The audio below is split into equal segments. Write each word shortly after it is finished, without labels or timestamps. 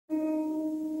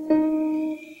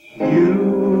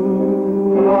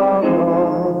You are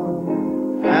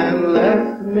gone and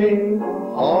left me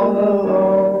all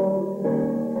alone.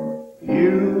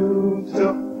 You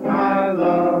took my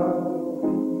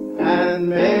love and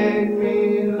made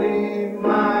me leave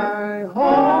my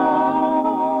home.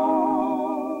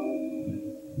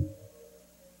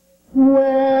 Well,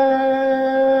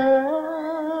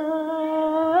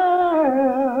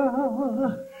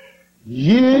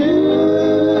 you.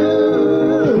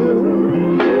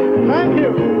 Thank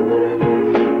you.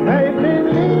 Made me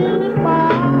leave my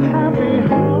happy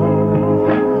home.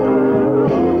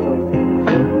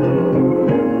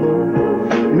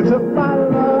 You took my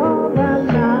love and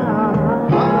now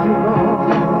you're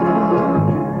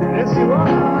gone. Yes, you are.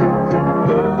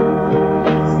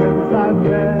 Since I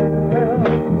fell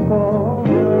for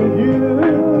you.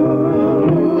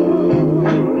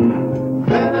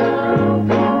 Fell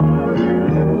for you.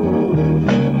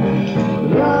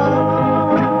 Love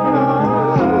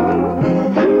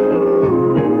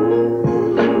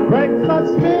breaks such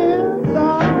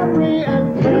misery and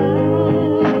pain.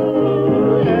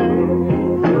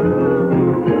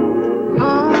 I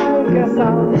guess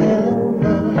I'll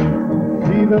never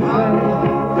be the same.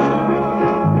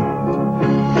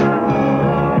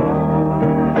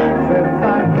 Since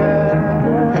I fell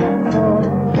for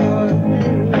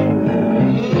you.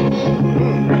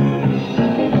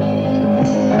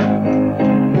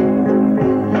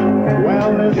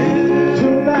 Well, it's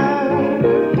too bad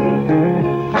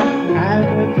and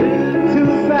it's too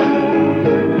sad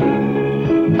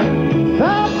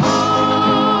that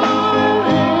I'm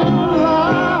in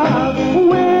love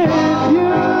with you.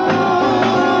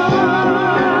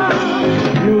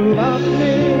 You love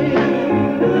me,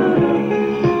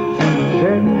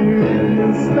 then you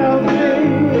love me.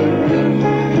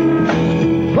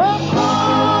 But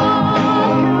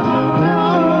all you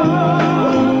know,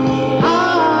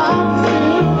 I'm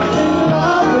still in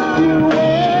love with you.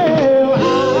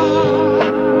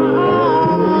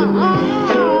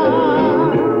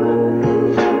 Well,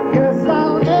 guess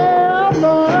I'll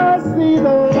never see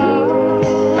the light.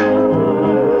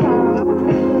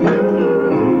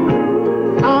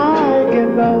 I get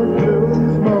those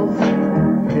blues most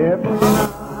every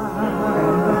night.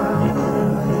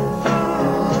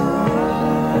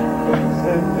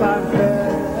 Since I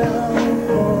fell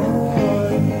for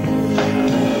you.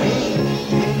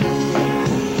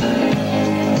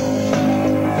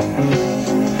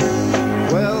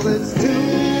 Well, it's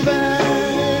too bad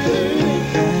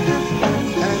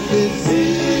and it's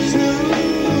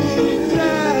too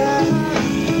sad,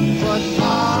 but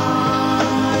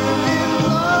I'm in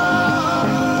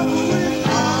love with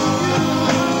you.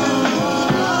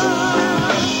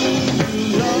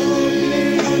 Love me,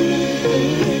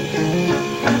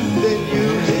 then you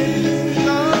didn't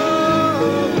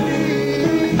love me.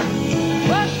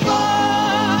 But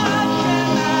what can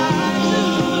I do?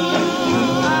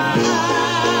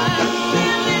 I'm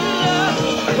still in love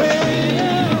with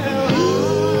you.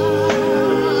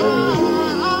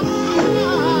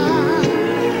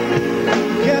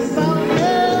 Guess I'll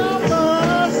never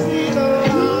see the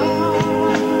light.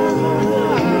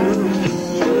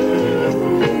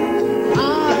 I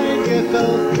get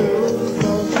those blues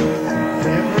most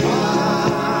every night.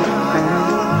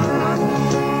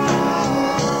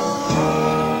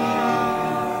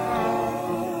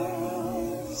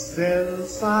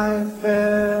 Since I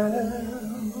fell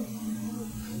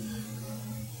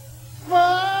for,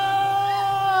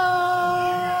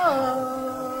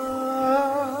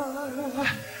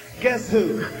 guess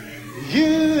who?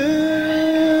 You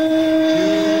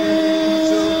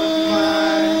took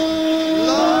my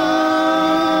love.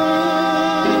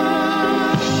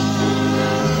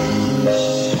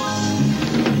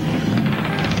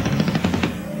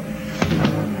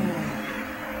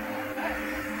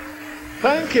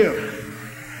 Thank you.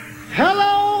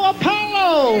 Hello,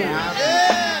 Apollo.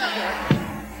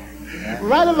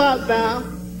 Right about now,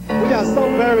 we are so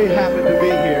very happy to be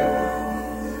here.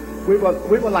 We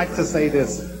would like to say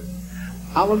this.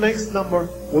 Our next number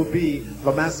will be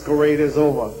The Masquerade Is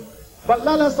Over. But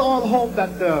let us all hope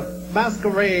that the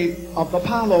masquerade of the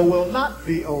Apollo will not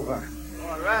be over.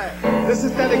 All right. This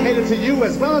is dedicated to you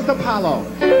as well as the Apollo.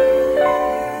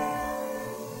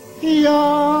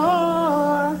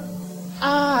 Your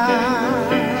eyes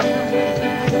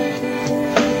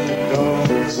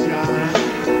don't shine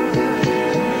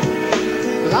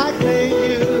like they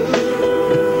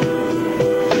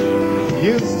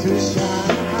used to shine.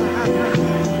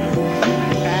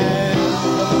 And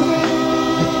the wind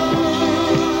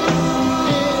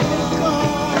is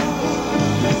gone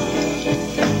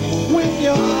when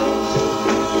you're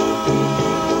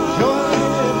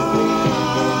with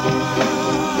me.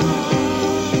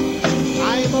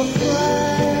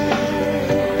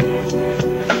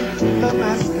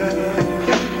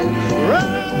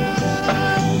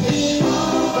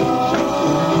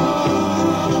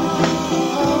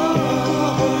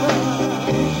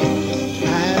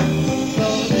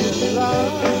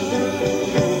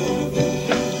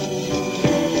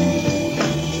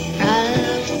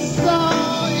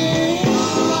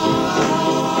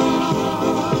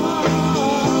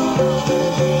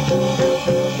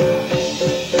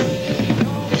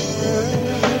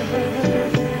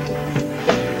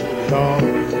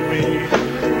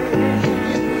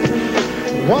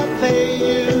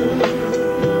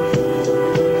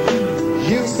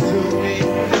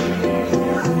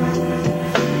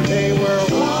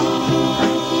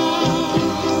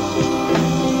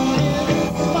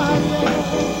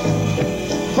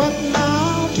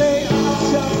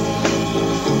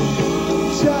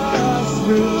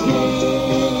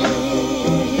 routine.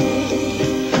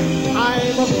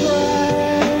 I'm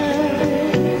afraid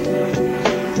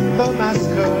the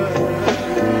masquerade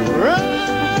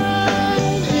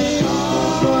is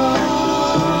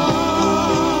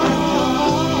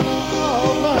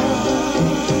over,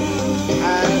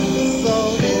 and so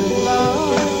in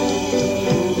love,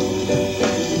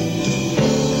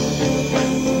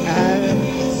 and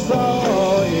so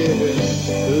in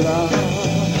love.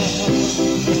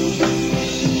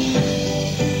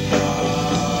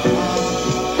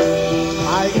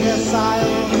 I guess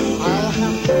I'll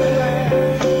have to wear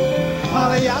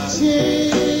mariachi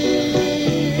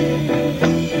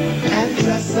and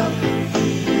dress up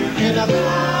in a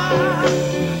black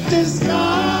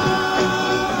disguise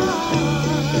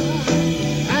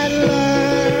and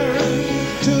learn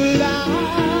to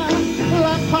laugh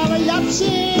like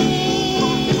mariachi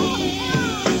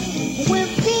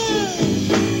with tears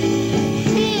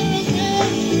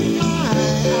in my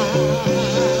eyes.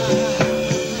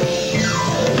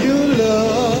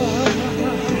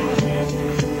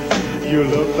 You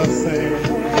look the same.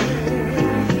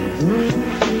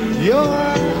 You're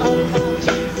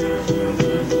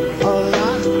a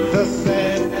lot the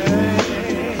same.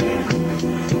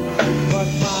 But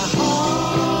my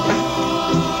heart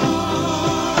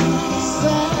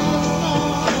says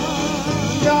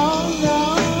no, no,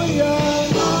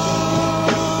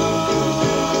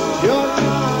 you're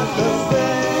not the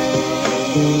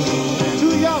same.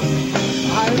 Too young.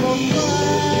 I'm afraid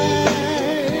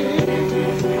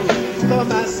the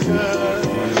masquerade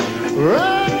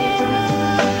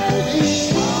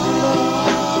is love,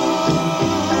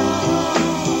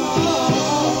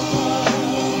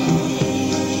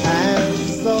 and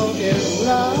so is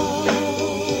love,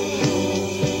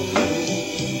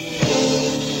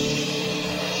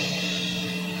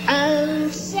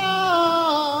 and so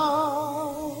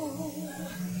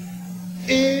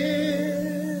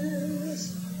is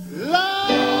love.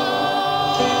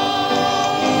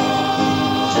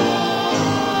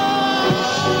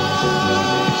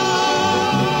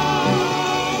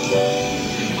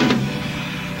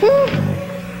 Woo.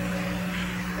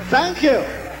 Thank you.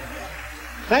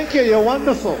 Thank you. You're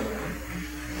wonderful.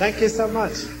 Thank you so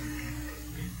much.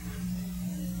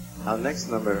 Our next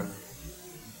number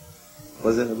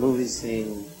was in a movie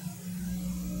scene,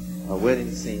 a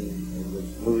wedding scene in the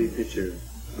movie picture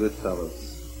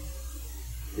Goodfellas.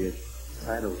 The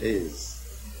title is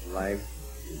Life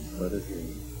is But a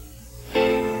Dream.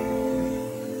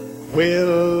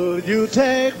 Will you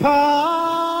take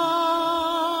part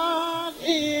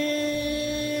in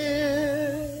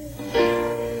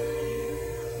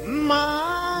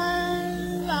my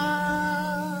life?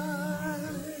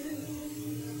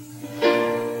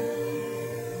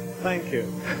 Thank you.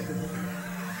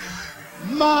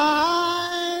 My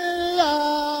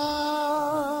love,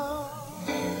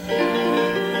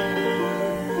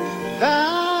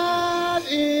 that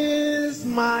is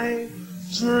my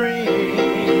dream.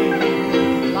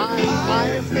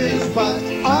 Life is but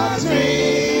a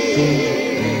dream.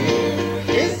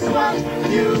 It's what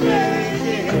you make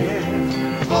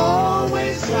it.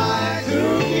 Always try to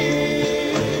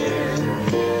give.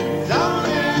 Don't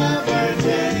ever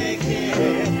take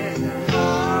it.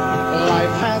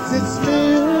 Life has its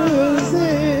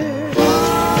music.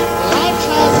 Life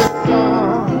has its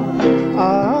song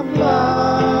of love.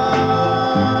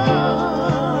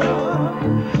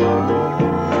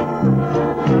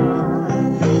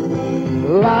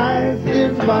 Life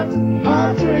is but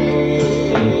a dream.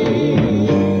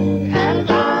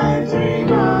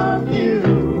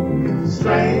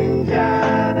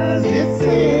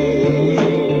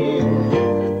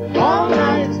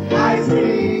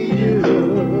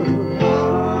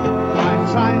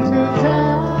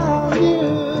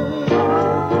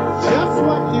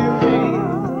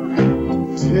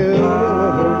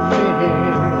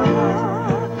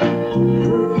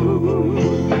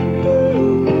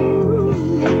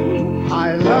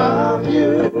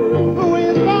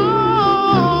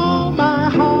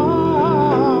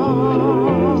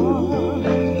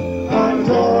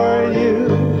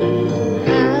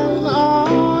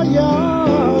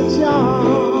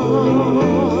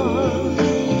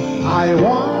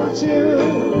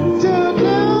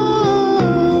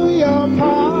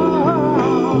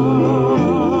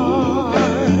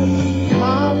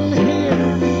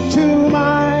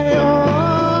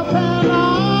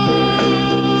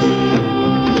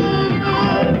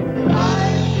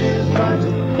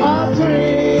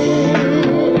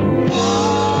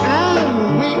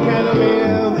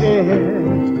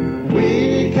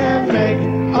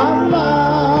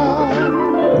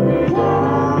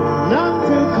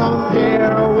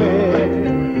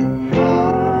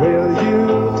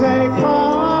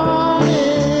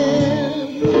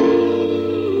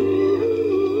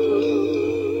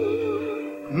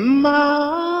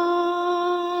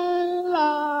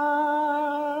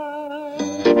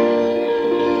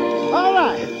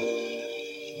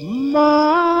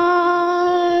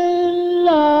 my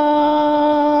love.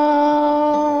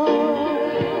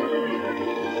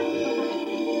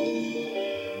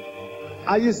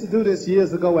 I used to do this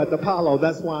years ago at the Apollo.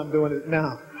 That's why I'm doing it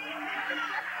now.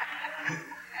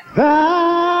 That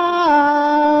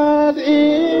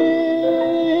is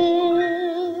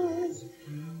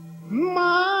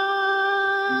my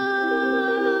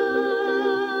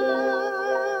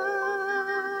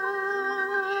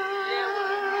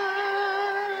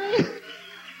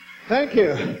thank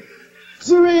you.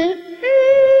 Dream.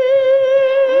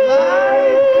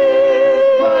 Life is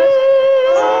but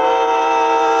a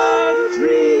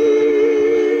dream.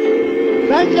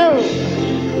 Thank you.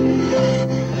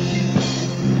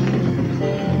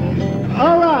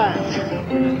 All right.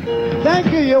 Thank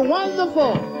you. You're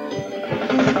wonderful.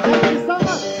 Thank you so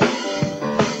much.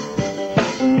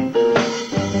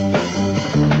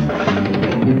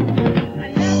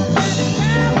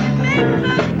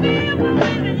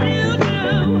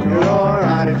 You're all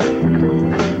right.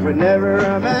 Whenever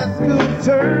a man who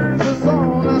turns us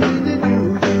on, I see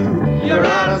that you're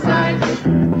out of sight.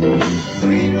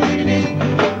 Sweet lady,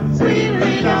 sweet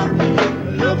lady,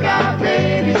 look out,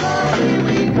 baby, for here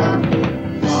we come.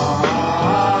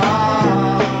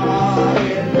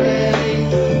 Get ready,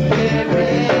 get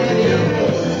ready.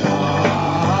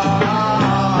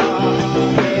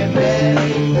 Get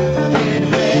ready, get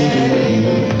ready.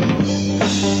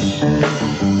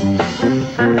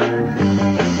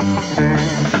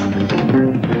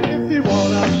 If you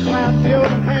wanna clap your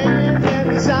hands and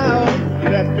shout,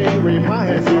 let me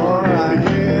remind you. All right,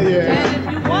 yeah, yeah. And if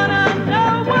you wanna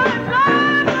know what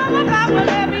life's all about, well,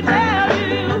 let me tell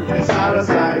you. It's out of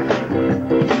sight.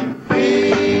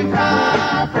 Viva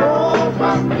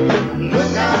Roma.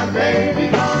 Look out, baby,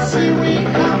 'cause here we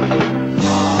come.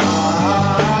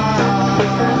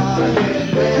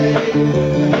 Get ready,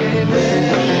 get ready. Get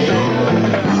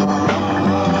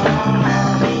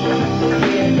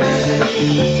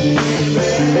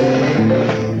ready,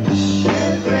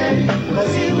 get ready,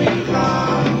 'cause here we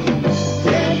come.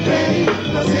 Get ready,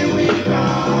 'cause here we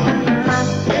come.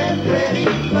 Get ready,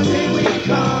 'cause here we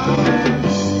come.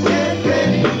 Get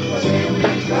ready, 'cause here we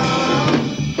come.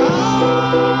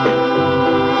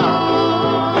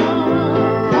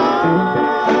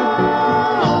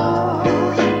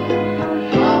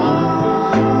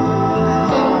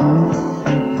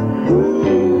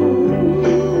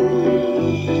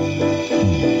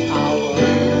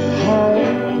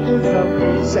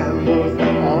 Shambles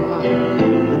all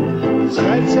night,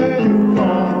 stretching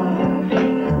on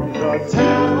the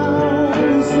town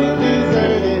seems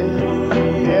deserted.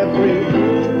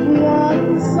 Everyone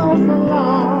so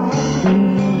forlorn.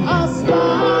 A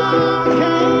star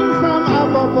came from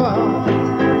up above,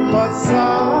 but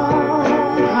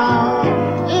somehow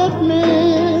it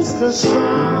missed the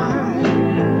shrine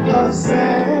of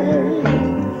Saint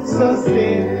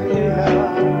Cecilia.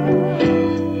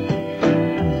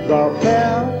 The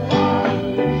bell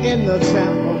in the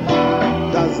chapel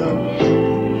doesn't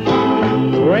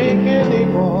ring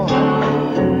anymore.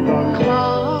 The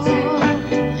clock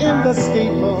in the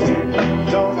steeple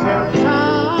don't tell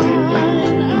time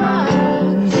anymore.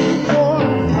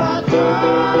 But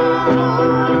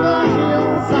on the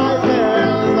hillside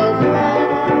there's a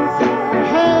glass.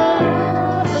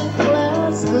 Heaven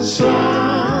bless the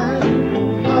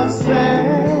shrine of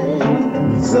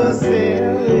Saint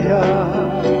Cecilia.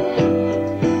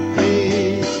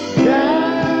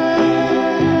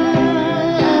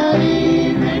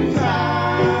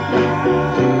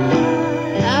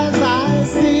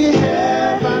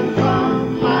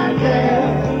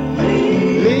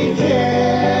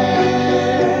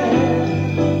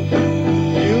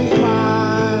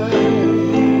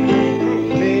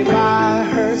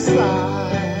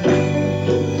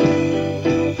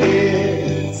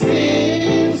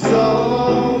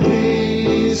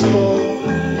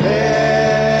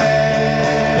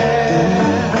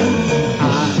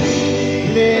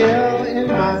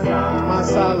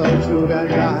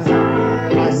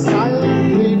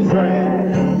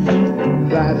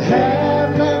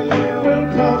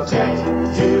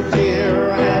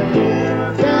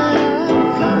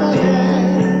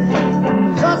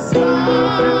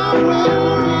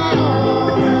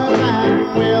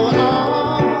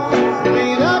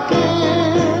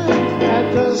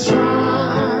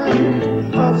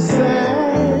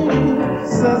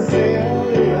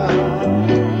 Cecilia,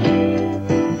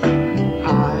 I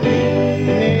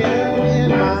kneel in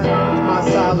my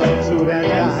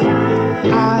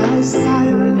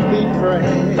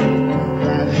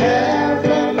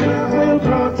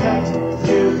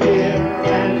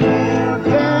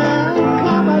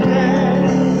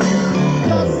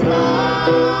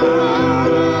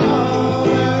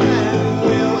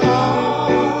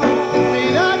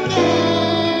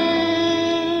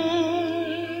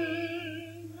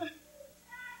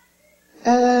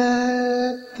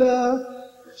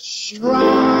shrine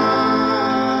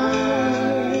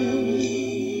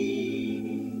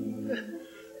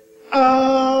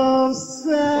of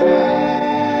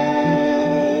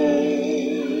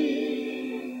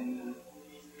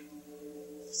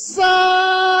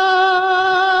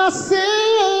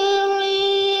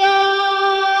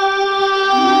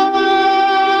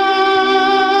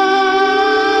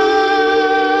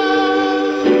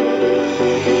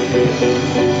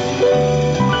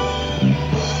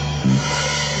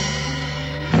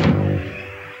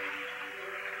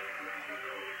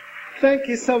Thank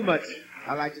you so much.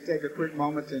 I'd like to take a quick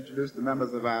moment to introduce the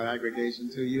members of our aggregation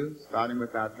to you, starting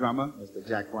with our drummer, Mr.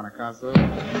 Jack Guanacaso.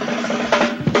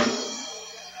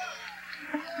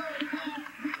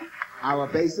 Our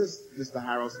bassist, Mr.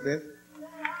 Harold Smith.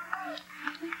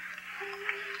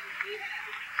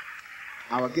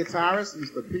 Our guitarist,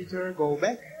 Mr. Peter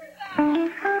Golbeck.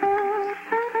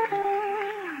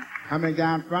 Coming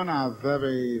down front, our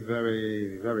very,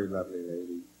 very, very lovely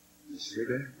lady, Miss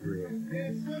Sugar Grier.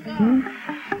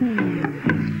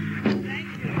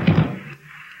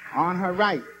 On her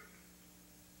right,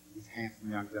 this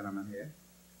handsome young gentleman here,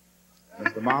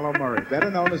 Mr. Lowe Murray, better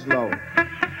known as Lowe.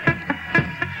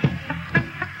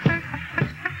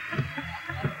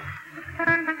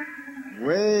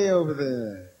 Way over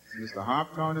there, Mr.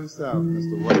 Harptone himself,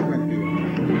 Mr. Willie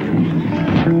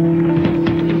Winfield.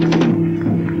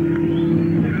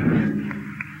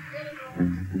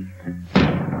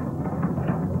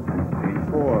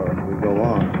 Before we go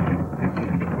on,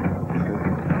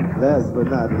 last but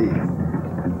not least,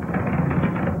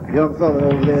 young fella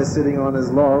over there sitting on his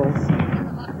laurels,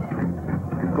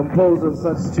 composed of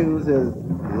such tunes as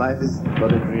Life is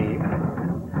But a Dream,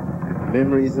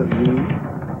 Memories of You,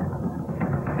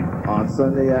 On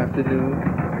Sunday Afternoon,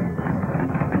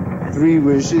 Three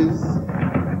Wishes,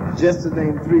 just to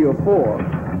name 3 or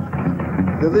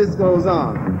 4. The list goes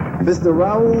on. Mr.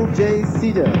 Raoul J.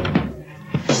 Cita.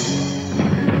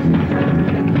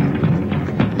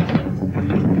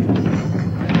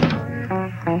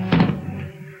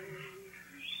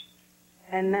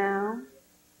 And now,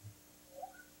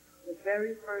 the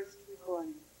very first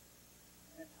recording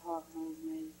that the Harptones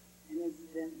made, and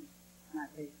incidentally, my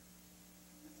favorite.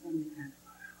 That's when we kind of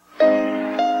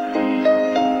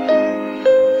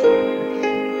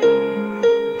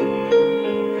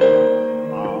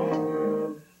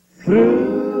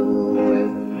Through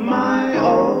with my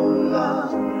old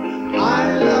love,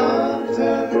 I loved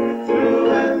her through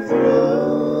and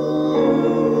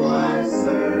through. I'm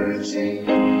searching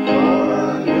for a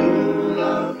new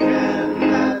love. Can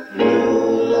that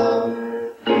new love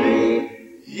be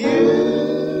you?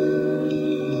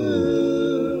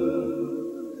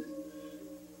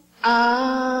 I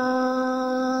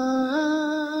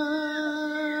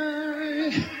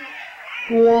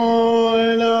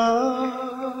want a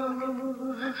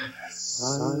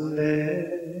Sunday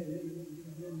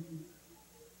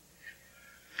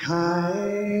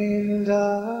kind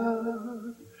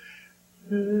of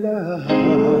love.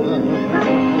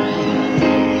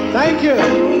 Thank you.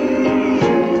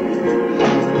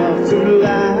 Love to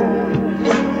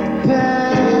last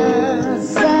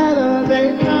past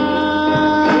Saturday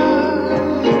night.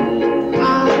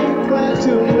 I'm glad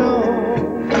to know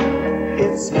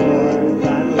it's more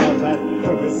than love at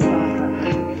first sight.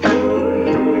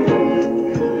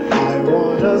 I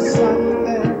want a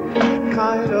Sunday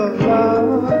kind of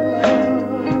love.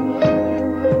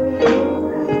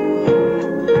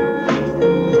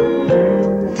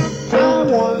 I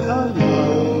want a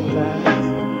love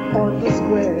that's on the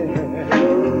square.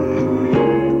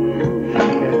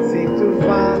 Can't seem to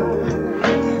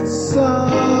find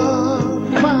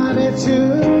somebody to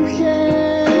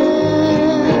care.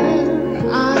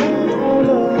 I'm all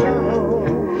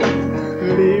alone.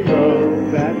 Leave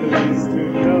road that leads to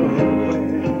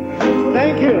nowhere.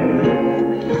 Thank you.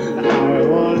 I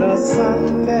want a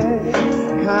Sunday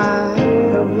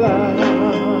kind of love.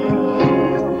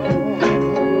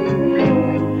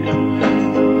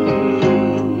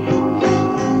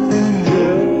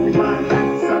 Do my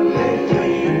Sunday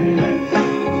dreaming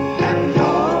and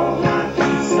all my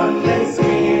Sunday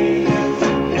scheming.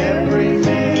 Every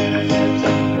minute,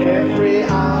 every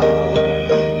hour,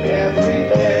 every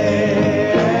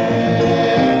day.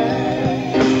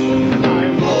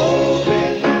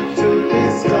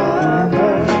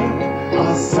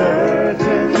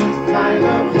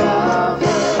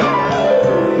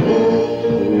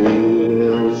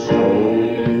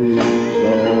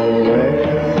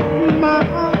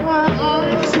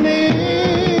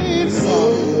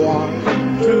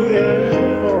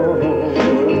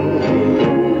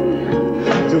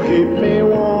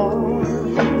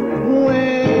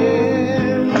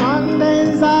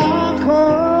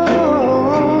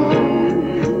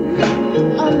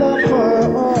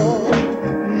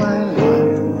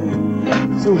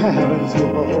 to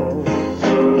hold.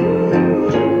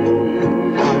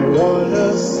 I want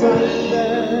a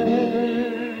Sunday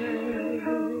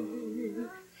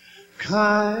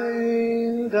kind